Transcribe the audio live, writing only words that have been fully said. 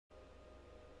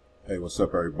Hey, what's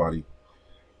up, everybody?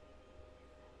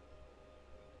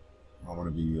 I want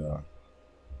to be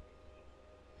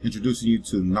introducing you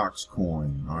to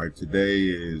Knoxcoin. All right, today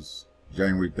is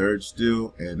January 3rd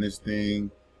still, and this thing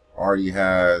already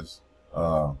has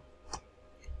how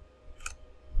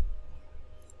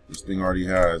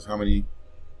many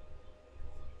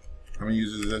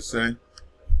users does that say?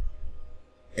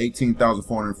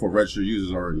 18,404 registered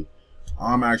users already.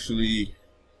 I'm actually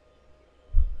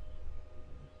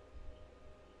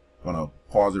gonna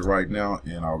pause it right now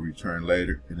and I'll return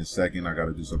later in a second. I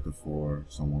gotta do something for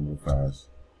someone real fast.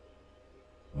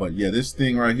 But yeah, this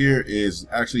thing right here is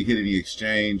actually hitting the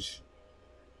exchange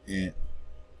in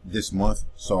this month.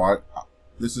 So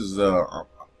this is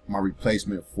my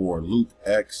replacement for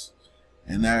LoopX,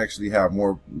 and they actually have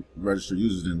more registered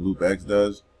users than LoopX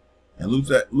does. And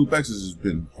LoopX has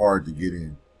been hard to get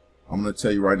in. I'm going to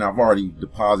tell you right now, I've already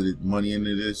deposited money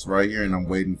into this right here, and I'm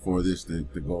waiting for this to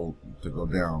go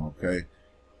down, okay?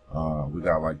 We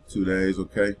got like 2 days,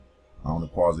 okay? I'm going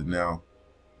to pause it now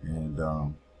and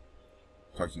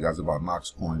talk to you guys about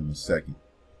Knoxcoin in a second.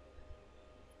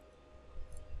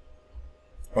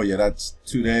 Oh yeah, that's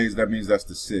 2 days. That means that's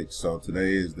the 6th. So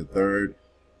today is the 3rd.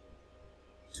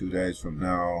 2 days from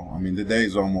now. I mean, the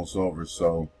day's almost over,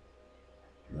 so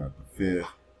we got the 5th.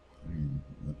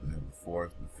 The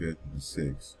 4th, the 5th, and the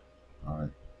 6th. All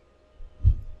right.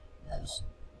 That's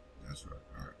right.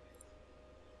 All right.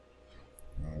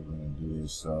 Now we're gonna do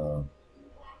this. How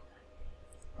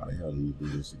the hell do you do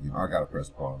this again? I gotta press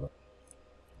pause.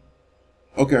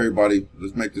 Okay, everybody.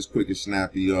 Let's make this quick and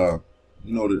snappy. You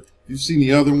know that if you've seen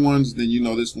the other ones, then you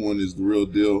know this one is the real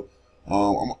deal. I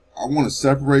want to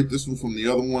separate this one from the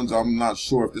other ones. I'm not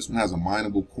sure if this one has a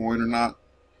mineable coin or not.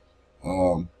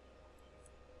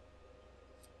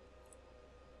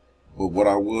 But what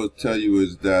I will tell you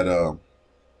is that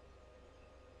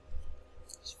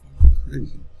it's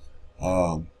crazy.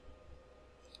 All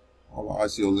the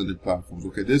ICO Lending Platforms.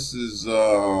 Okay, this is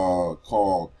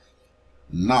called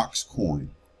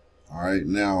Knoxcoin. All right,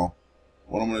 now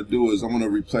what I'm going to do is I'm going to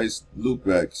replace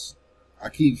LoopX. I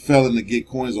keep failing to get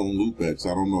coins on LoopX.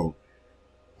 I don't know.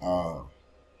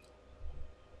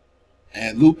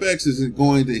 And LoopX isn't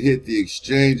going to hit the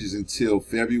exchanges until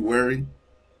February.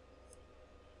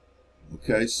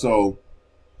 Okay, so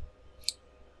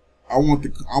I want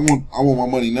my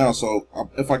money now. So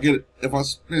if I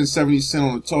spend 70 cents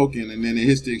on a token and then it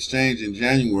hits the exchange in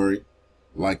January,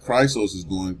 like CHRYSOS is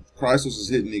doing, CHRYSOS is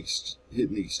hitting the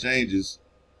exchanges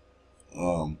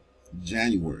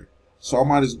January. So I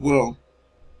might as well,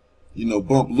 you know,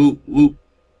 bump Loop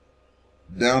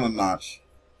down a notch.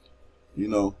 You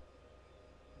know,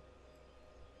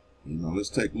 let's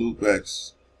take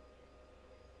LoopX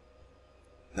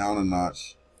down a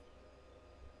notch.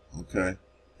 Okay,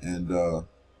 and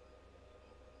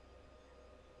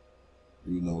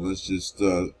let's just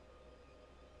take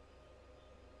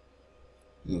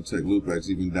LoopX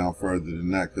even down further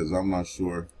than that, because I'm not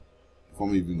sure if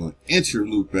I'm even going to enter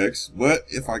LoopX, but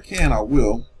if I can, I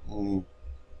will.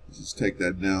 Just take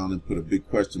that down and put a big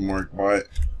question mark by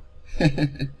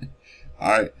it. All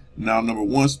right, now number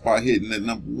one spot hitting. That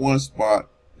number one spot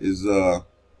is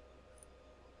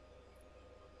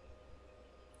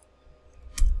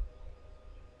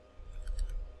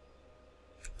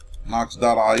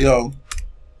KNOX.io.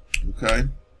 Okay,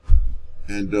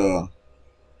 and I'm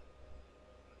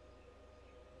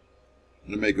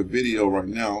gonna make a video right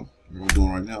now. What I'm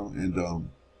doing right now, and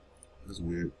that's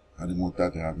weird. I didn't want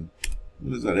that to happen.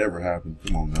 When does that ever happen?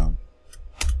 Come on now.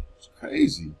 It's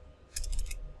crazy.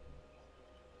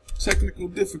 Technical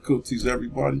difficulties,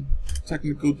 everybody.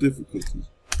 Technical difficulties.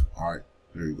 All right,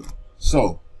 there you go.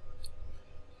 So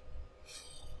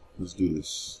let's do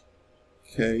this.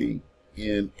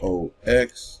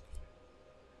 KNOX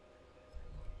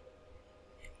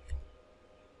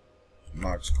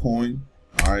Knoxcoin.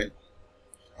 All right.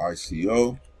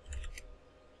 ICO.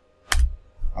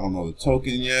 I don't know the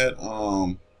token yet.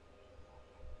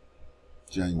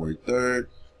 January 3rd.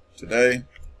 Today.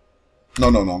 No,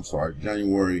 I'm sorry.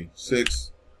 January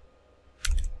 6th.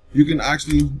 You can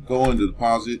actually go and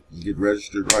deposit and get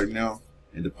registered right now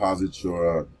and deposit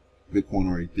your Bitcoin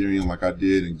or Ethereum like I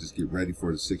did, and just get ready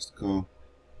for the 6th to come.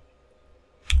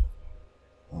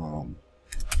 I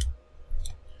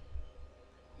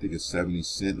think it's 70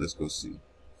 cents. Let's go see.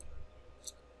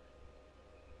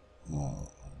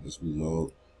 Let's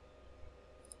reload.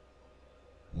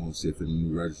 I want to see if any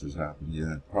new registers happen.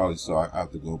 Yeah, probably so. I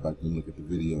have to go back and look at the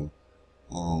video.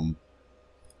 You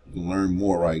can learn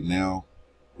more right now.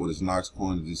 What is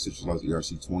Knoxcoin? It is decentralized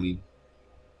ERC20.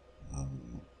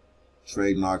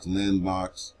 Trade Knox, Lend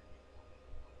Knox,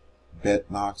 Bet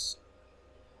Knox,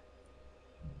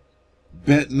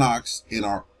 Bet KNOX in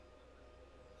our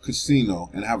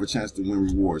casino and have a chance to win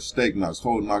rewards. Stake KNOX,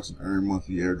 hold KNOX and earn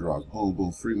monthly airdrops. Boom,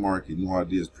 boom, free market, new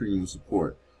ideas, premium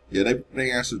support. Yeah, they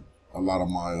answered a lot of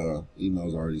my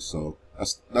emails already, so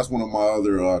that's one of my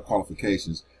other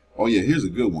qualifications. Oh yeah, here's a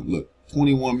good one. Look,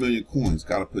 21 million coins.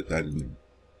 Gotta put that in there.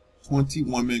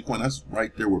 21 million coins. That's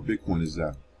right there where Bitcoin is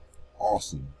at.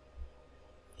 Awesome.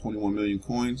 21 million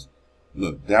coins.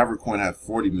 Look, DAVORCOIN had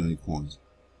 40 million coins.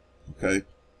 Okay.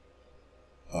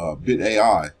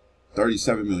 BitAI,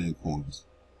 37 million coins.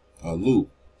 Loop,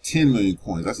 10 million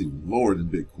coins. That's even lower than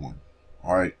Bitcoin.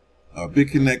 All right.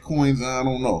 BitConnect coins, I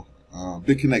don't know.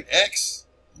 BitconnectX,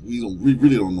 we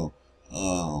really don't know.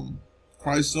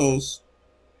 CHRYSOS,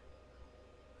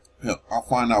 hell, I'll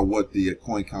find out what the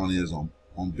coin count is on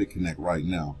BitConnect right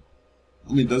now.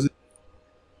 I mean, does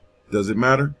it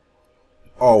matter?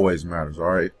 Always matters. All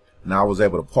right. Now I was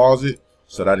able to pause it,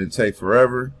 so that didn't take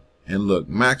forever. And look,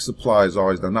 max supply is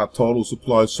always done, not total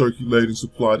supply, circulating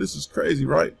supply. This is crazy,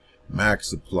 right? Max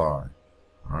supply.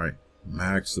 All right.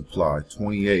 Max supply,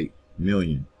 28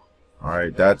 million. All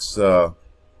right. That's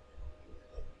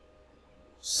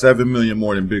 7 million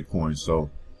more than Bitcoin. So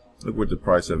look what the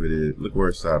price of it is. Look where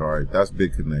it's at. All right. That's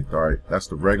BitConnect. All right. That's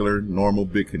the regular, normal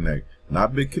BitConnect.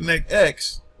 Not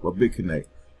BitconnectX, but BitConnect.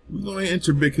 We're going to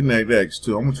enter BitconnectX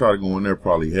too. I'm going to try to go in there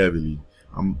probably heavily.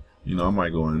 I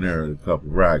might go in there at a couple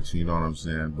racks, you know what I'm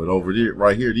saying? But over there,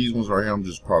 right here, these ones right here, I'm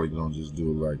just probably going to just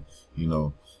do like,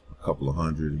 a couple of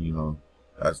hundred,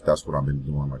 That's what I've been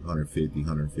doing, like 150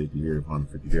 here,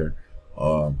 150 there.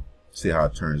 See how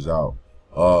it turns out.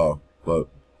 But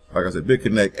like I said,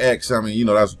 BitconnectX, I mean,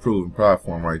 that's a proven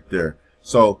platform right there.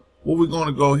 So what we're going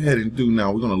to go ahead and do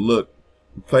now, we're going to look,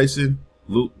 replace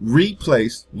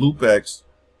LoopX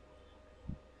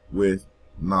with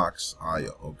KNOX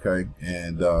ICO, okay?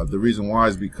 And the reason why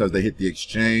is because they hit the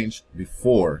exchange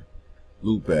before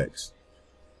LoopX.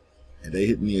 And they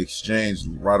hit the exchange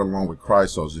right along with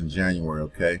CHRYSOS in January,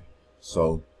 okay?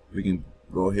 So we can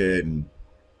go ahead and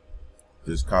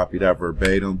just copy that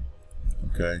verbatim,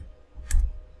 okay?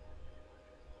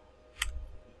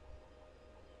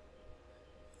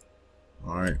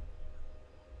 All right.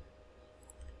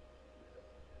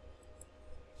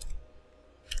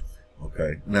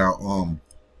 Okay, now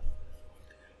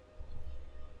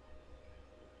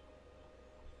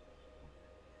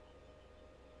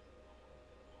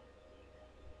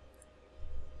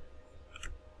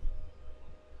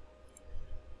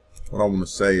what I want to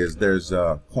say is there's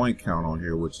a coin count on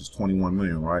here, which is 21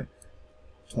 million, right?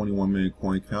 21 million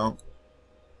coin count.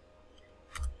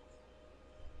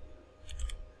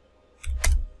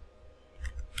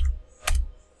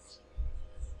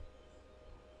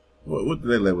 What do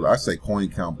they label it? I say coin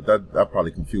count, but that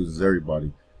probably confuses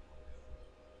everybody.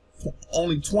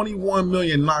 Only 21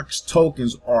 million KNOX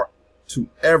tokens are to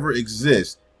ever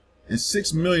exist, and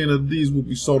 6 million of these will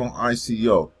be sold on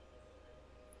ICO.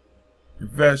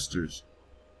 Investors,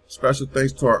 special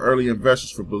thanks to our early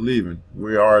investors for believing.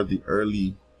 We are the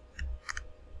early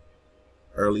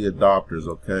adopters,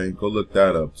 okay? Go look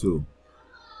that up too.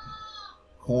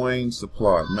 Coin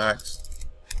supply, max.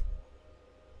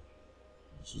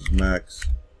 This is max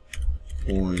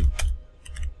coin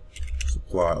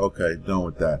supply. Okay, done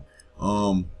with that.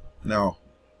 Now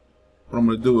what I'm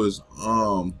gonna do is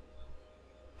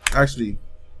actually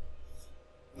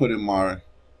put in my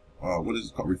what is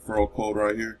it called, referral code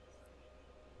right here.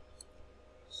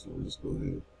 So let's go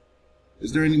ahead.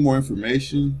 Is there any more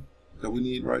information that we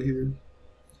need right here?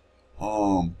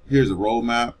 Here's a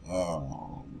roadmap.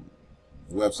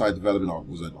 Website development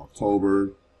was in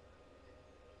October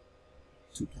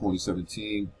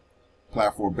 2017.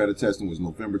 Platform beta testing was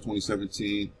November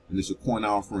 2017. Initial coin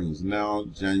offering is now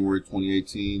January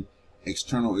 2018.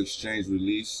 External exchange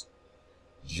release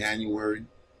January,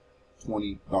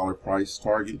 $20 price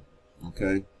target.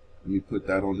 Okay, let me put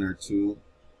that on there too.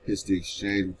 Hits the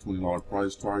exchange with $20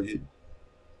 price target.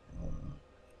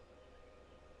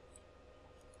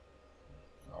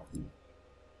 Copy.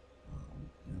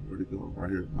 Where'd it go?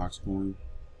 Right here, Knoxcoin.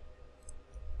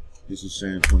 This is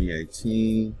saying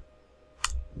 2018.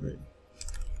 Wait.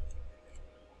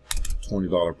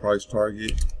 $20 price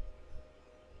target.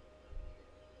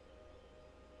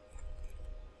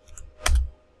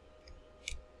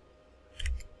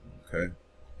 Okay,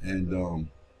 and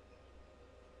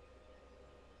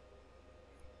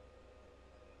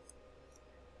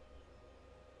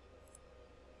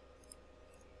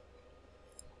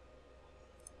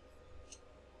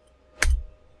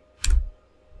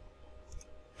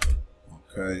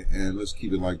okay, and let's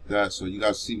keep it like that. So you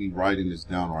guys see me writing this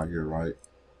down right here, right?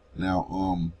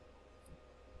 Now,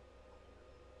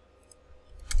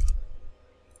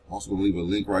 Also gonna leave a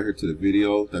link right here to the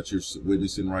video that you're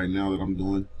witnessing right now that I'm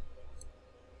doing.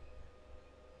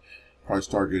 Price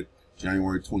target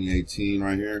January 2018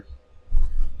 right here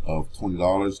of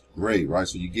 $20. Great, right?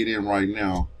 So you get in right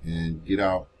now and get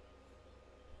out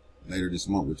later this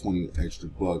month with 20 extra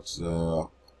bucks.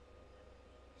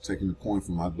 Taking the coin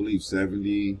from, I believe,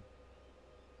 70.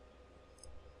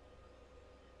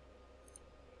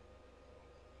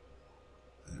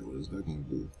 What is that going to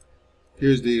do?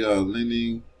 Here's the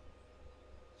lending,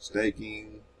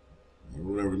 staking, or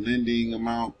whatever lending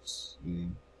amounts,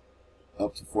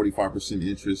 up to 45%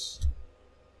 interest.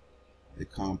 They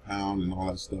compound and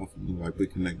all that stuff, like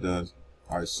BitConnect does.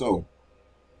 All right, so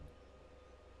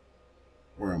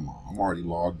where am I? I'm already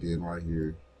logged in right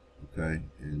here. Okay,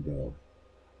 and it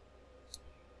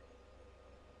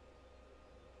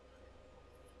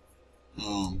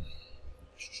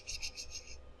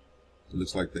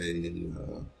looks like they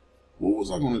what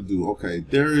was I going to do? Okay,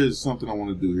 there is something I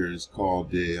want to do here. It's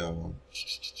called the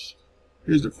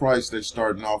here's the price. They're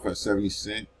starting off at 70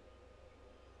 cents.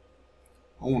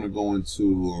 I want to go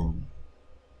into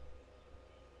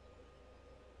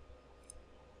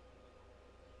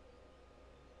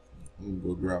I'm going to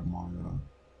go grab my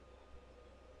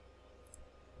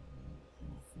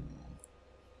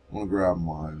I want to grab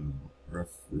my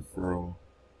referral.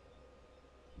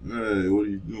 Hey, what are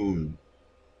you doing?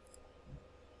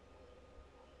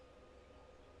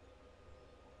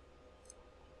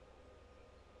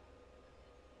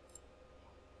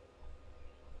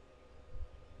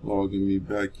 Logging me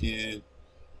back in.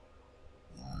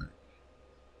 Alright.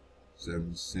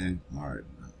 7 cents. Alright,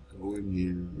 now go in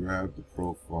here, grab the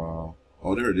profile.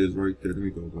 Oh, there it is right there. Let me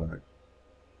go back.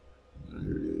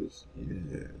 There it is.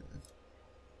 Yeah.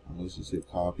 Now let's just hit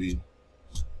copy.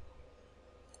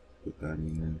 Put that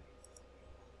in there.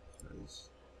 Nice.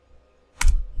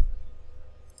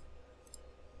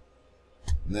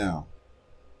 Now,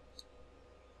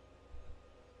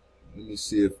 let me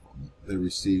see if they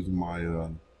received my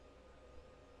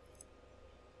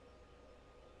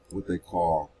what they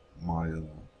call my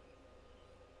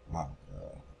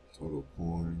total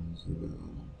coins.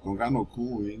 Don't got no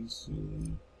coins.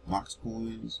 Knox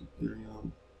coins,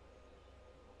 Ethereum,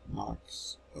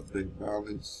 Knox update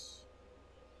balance.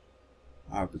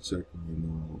 I have to check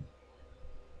on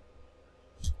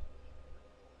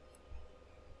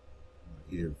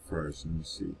here first. Let me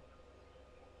see.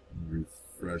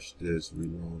 Refresh this,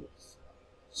 reload.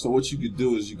 So what you could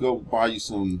do is you go buy you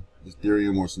some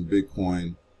Ethereum or some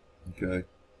Bitcoin. Okay.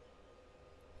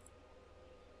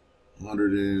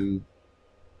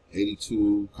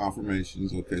 182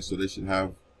 confirmations. Okay, so they should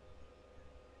have.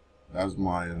 That's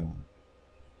my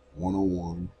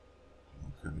 101.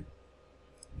 Okay.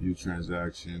 View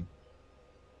transaction.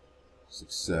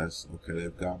 Success. Okay,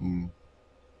 they've got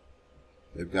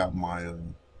my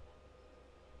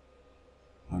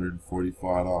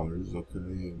 $145. Okay,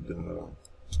 and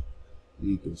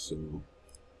ether. So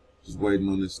just waiting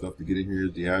on this stuff to get in here.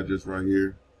 Here's the address right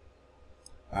here.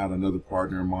 I had another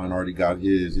partner of mine already got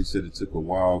his. He said it took a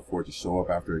while for it to show up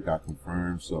after it got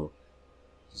confirmed. So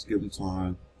just give him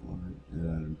time. All right,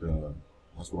 and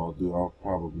that's what I'll do. I'll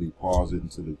probably pause it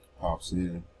until it pops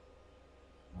in.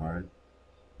 All right,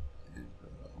 and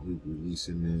I'll be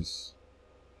releasing this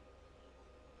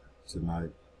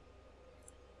tonight.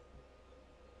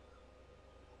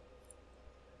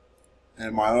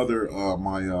 And my other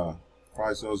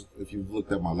CHRYSOS, if you've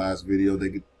looked at my last video,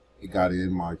 it got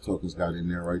in, my tokens got in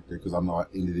there right there, because I know I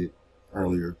ended it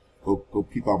earlier. Go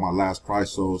peep out my last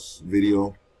CHRYSOS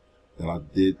video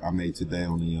that I made today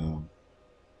on the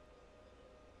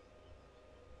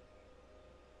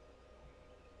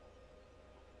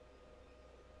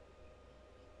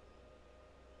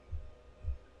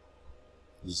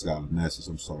just got a message,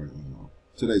 I'm sorry.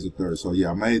 Today's the 3rd, so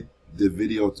yeah, I made the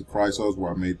video to CHRYSOS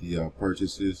where I made the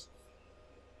purchases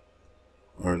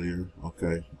earlier.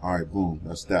 Okay, all right, boom,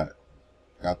 that's that.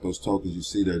 Got those tokens, you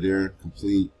see they're there,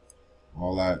 complete,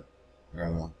 all that. I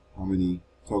got how many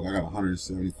tokens? I got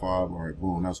 175. All right,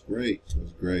 boom, that's great.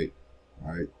 That's great.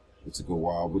 All right, it took a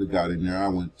while, but it got in there. I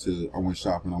went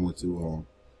shopping. I went to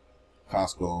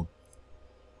Costco.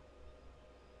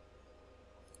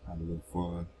 Had a little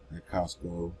fun at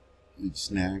Costco. Eat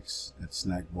snacks at the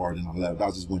snack bar, then I left. I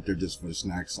just went there just for the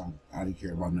snacks. I didn't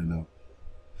care about nothing else.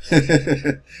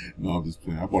 No, I'm just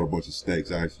playing. I bought a bunch of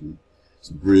steaks, actually.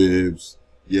 Some ribs.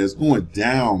 Yeah, it's going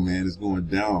down, man. It's going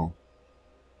down.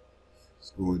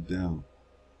 It's going down.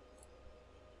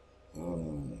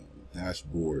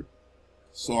 Dashboard.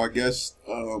 So I guess,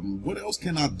 what else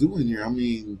can I do in here? I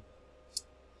mean,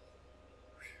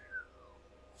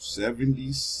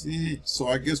 70 cents. So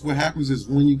I guess what happens is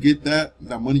when you get that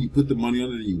money, you put the money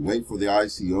under, and you wait for the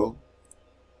ICO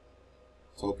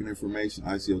token information,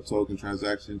 ICO token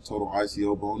transaction, total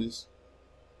ICO bonus.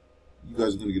 You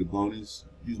guys are gonna get a bonus.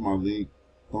 Use my link.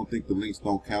 Don't think the links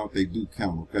don't count. They do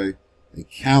count, okay? They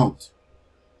count.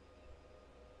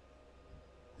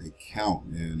 They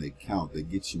count, man. They count. They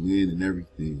get you in and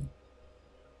everything.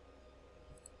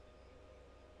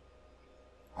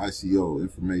 ICO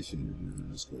information.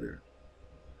 Let's go there.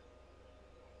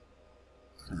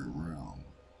 Turn around.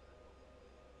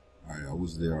 Alright, I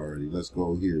was there already. Let's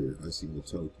go here. ICO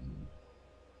token.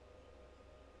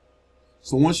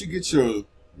 So once you get your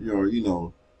you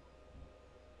know,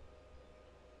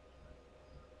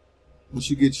 once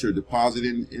you get your deposit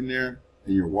in there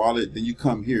in your wallet, then you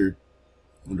come here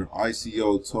under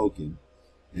ICO token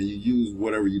and you use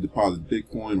whatever you deposit,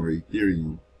 Bitcoin or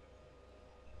Ethereum.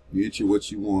 You enter what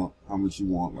you want, how much you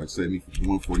want, like say me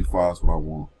 145 is what I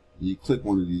want. And you click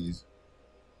one of these,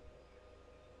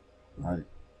 right?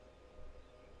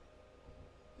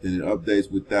 Then it updates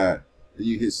with that. Then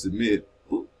you hit submit.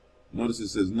 Boop. Notice it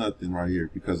says nothing right here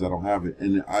because I don't have it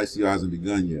and the ICO hasn't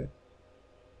begun yet.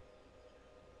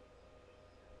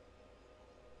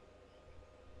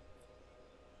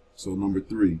 So number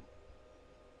 3.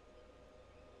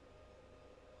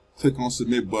 Click on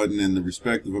submit button and the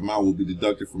respective amount will be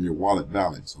deducted from your wallet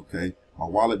balance, okay? My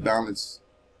wallet balance,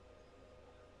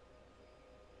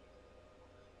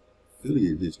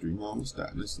 affiliate history, huh? What's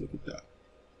that? Let's look at that.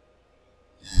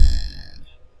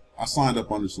 I signed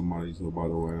up under somebody, so by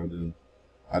the way,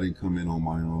 I didn't come in on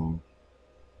my own,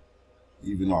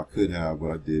 even though I could have, but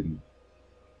I didn't.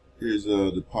 Here's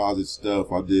deposit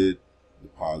stuff. I did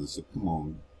deposit, so come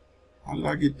on. How did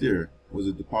I get there? Was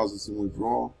it deposits and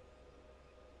withdrawal?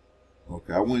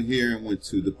 Okay, I went here and went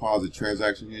to deposit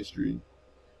transaction history,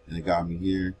 and it got me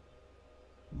here.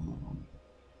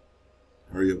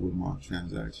 Hurry up with my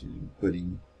transaction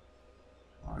pudding.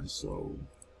 Alright, so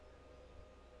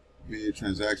here,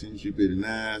 transaction history, bid and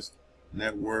ask,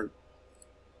 network.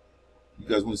 You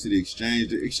guys want to see the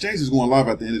exchange? The exchange is going live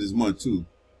at the end of this month too.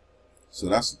 So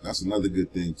that's another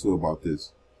good thing too about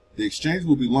this. The exchange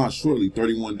will be launched shortly,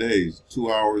 31 days, 2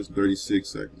 hours, 36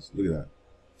 seconds. Look at that.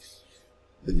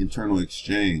 The internal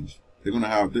exchange. They're going to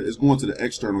have, it's going to the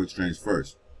external exchange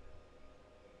first.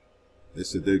 They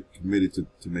said they're committed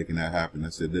to making that happen.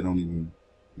 They said they don't even,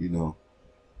 you know,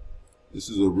 this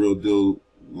is a real deal,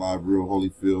 live, real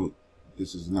Holyfield.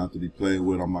 This is not to be played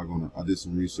with. I'm not going to, I did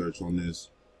some research on this.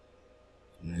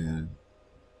 And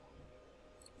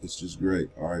it's just great.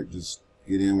 All right, just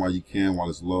get in while you can, while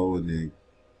it's low, and then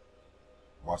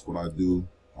watch what I do.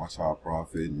 Watch how I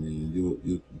profit, and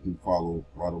you can follow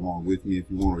right along with me if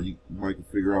you want, or you might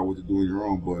figure out what to do on your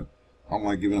own. But I don't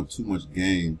like giving up too much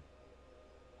game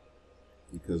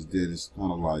because then it's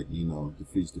kind of like, you know,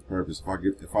 defeats the purpose.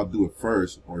 If I do it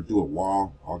first or do it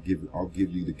while, I'll give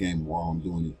you the game while I'm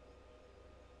doing it.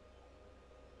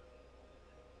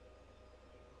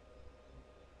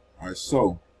 All right,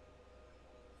 so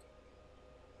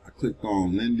I clicked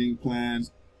on lending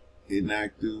plans,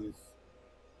 inactive,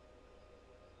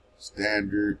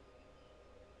 standard,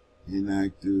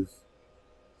 inactive,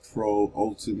 pro,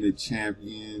 ultimate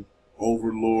champion,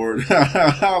 overlord,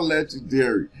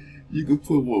 legendary. You can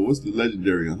put what? What's the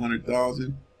legendary?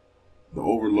 100,000. The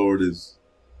overlord is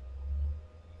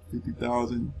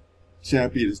 50,000.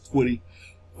 Champion is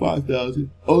 25,000.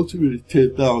 Ultimate is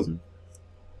 10,000.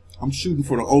 I'm shooting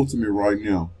for the ultimate right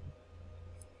now.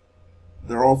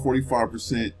 They're all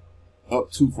 45%, up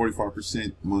to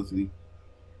 45% monthly.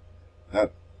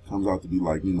 That comes out to be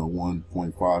like, you know,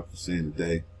 1.5% a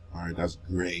day. All right, that's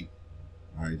great.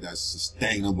 All right, that's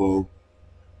sustainable.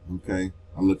 Okay,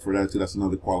 I look for that too. That's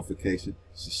another qualification.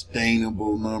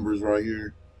 Sustainable numbers right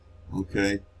here.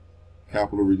 Okay,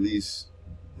 capital release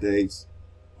dates,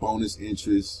 bonus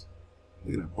interest.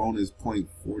 Look at that, bonus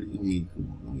 0.40. I mean,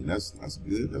 come on. I mean, that's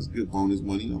good. That's good bonus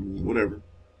money. I mean, whatever.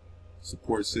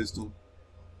 Support system.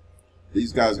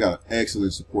 These guys got an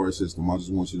excellent support system. I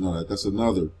just want you to know that. That's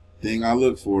another thing I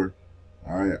look for.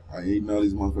 All right, I email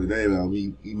these motherfuckers.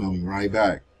 They email me right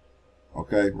back.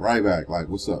 Okay, right back. Like,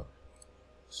 what's up?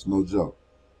 It's no joke.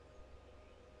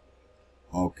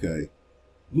 Okay,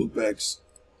 LoopX.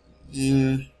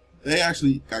 Yeah, they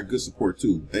actually got good support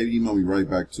too. They email me right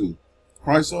back too.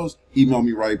 CHRYSOS emailed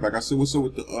me right back. I said, "What's up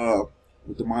with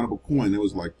the Minable coin?" It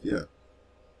was like, "Yeah."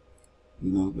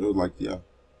 You know, they were like, "Yeah,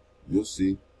 you'll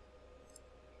see."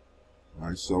 All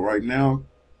right, so right now,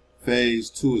 phase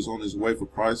 2 is on its way for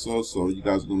CHRYSOS. So you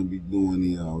guys are going to be doing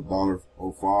the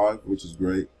 $1.05, which is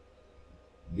great.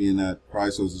 Being that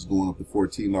CHRYSOS is going up to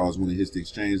 $14 when it hits the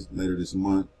exchange later this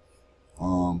month.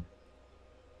 BitAI.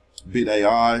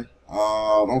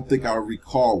 I don't think I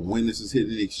recall when this is hitting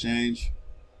the exchange.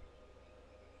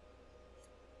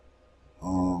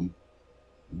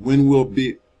 When will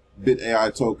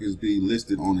BitAI tokens be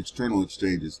listed on external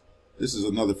exchanges? This is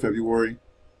another February.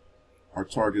 Our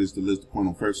target is to list the coin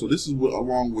on February. So this is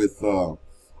along with,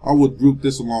 I would group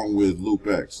this along with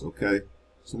LoopX, okay?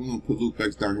 So we're going to put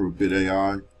LoopX down here with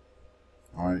BitAI.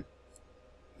 All right.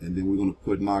 And then we're going to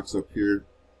put KNOX up here,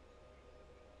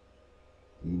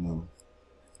 you know,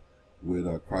 with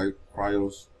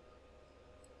CHRYSOS.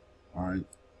 All right.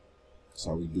 That's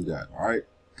how we do that. All right.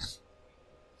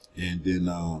 And then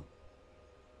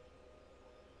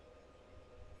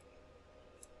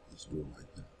let's do it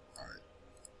like that. All right.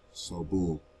 So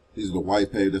boom. These are the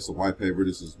white paper. That's the white paper.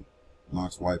 This is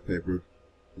KNOX white paper.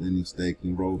 Lending,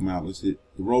 staking, roadmap. Let's hit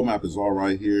the roadmap. Is all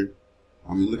right here.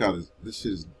 I mean, look how this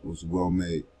shit was well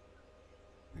made.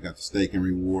 I got the staking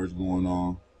rewards going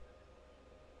on.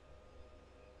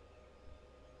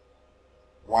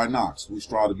 Why KNOX? We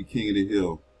strive to be king of the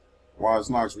hill. Why is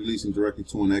KNOX releasing directly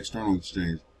to an external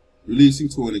exchange? Releasing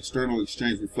to an external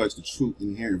exchange reflects the true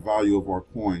inherent value of our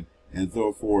coin, and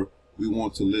therefore we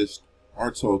want to list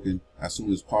our token as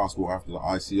soon as possible after the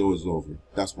ICO is over.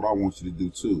 That's what I want you to do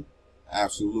too.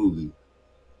 Absolutely.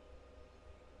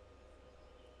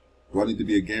 Do I need to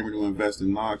be a gamer to invest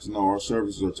in KNOX? No, our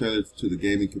services are tailored to the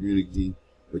gaming community,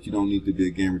 but you don't need to be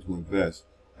a gamer to invest.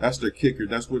 That's their kicker.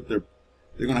 That's what they're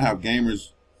going to have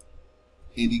gamers,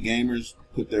 indie gamers,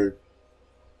 put their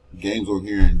games on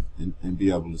here and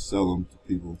be able to sell them to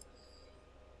people.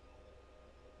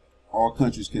 All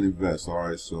countries can invest, all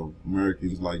right? So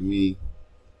Americans like me,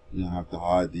 you don't have to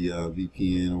hide the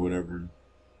VPN or whatever.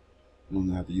 You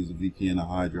don't have to use a VPN to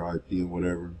hide your IP and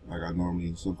whatever, like I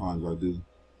normally, sometimes I do.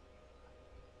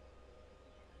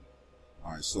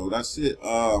 All right, so that's it.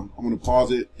 I'm going to pause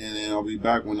it, and then I'll be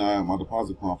back when my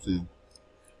deposit pops in.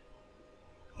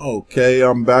 Okay,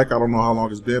 I'm back. I don't know how long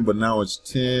it's been, but now it's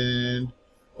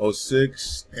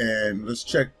 10:06, and let's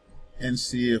check and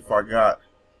see if I got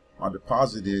my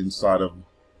deposit inside of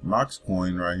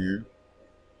Knoxcoin right here.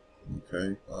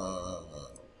 Okay.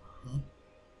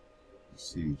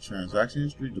 Let's see, transaction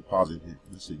history, deposit.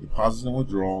 Let's see, deposits and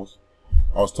withdrawals.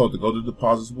 I was told to go to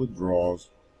deposits and withdrawals.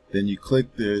 Then you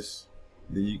click this.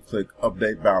 Then you click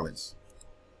update balance,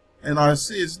 and I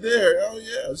see it's there. Oh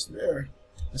yeah, it's there.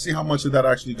 Let's see how much of that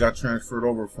actually got transferred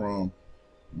over from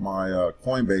my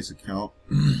Coinbase account.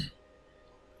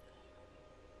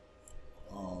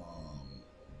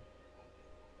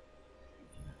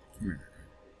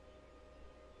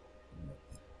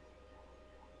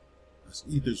 That's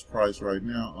Ether's price right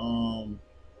now.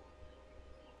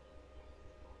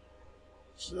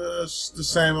 Just the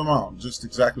same amount, just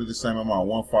exactly the same amount.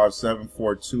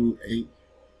 157,428.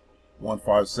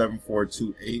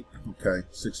 157,428. Okay,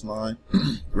 69.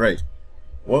 Great.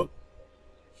 Well,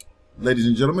 ladies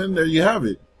and gentlemen, there you have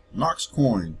it.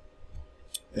 Knoxcoin.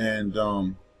 And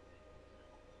I'm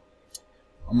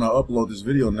gonna upload this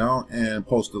video now and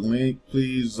post a link.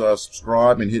 Please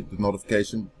subscribe and hit the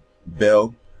notification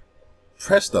bell.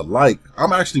 Press the like.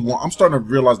 I'm starting to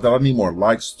realize that I need more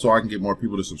likes so I can get more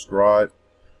people to subscribe.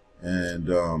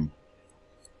 And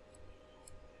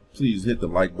please hit the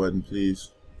like button, please.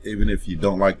 Even if you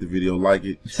don't like the video, like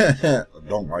it.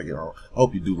 Don't like it. I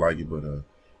hope you do like it, but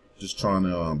just trying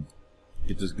to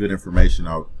get this good information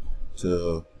out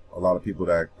to a lot of people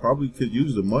that probably could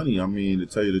use the money. I mean, to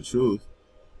tell you the truth.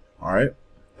 All right.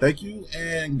 Thank you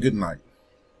and good night.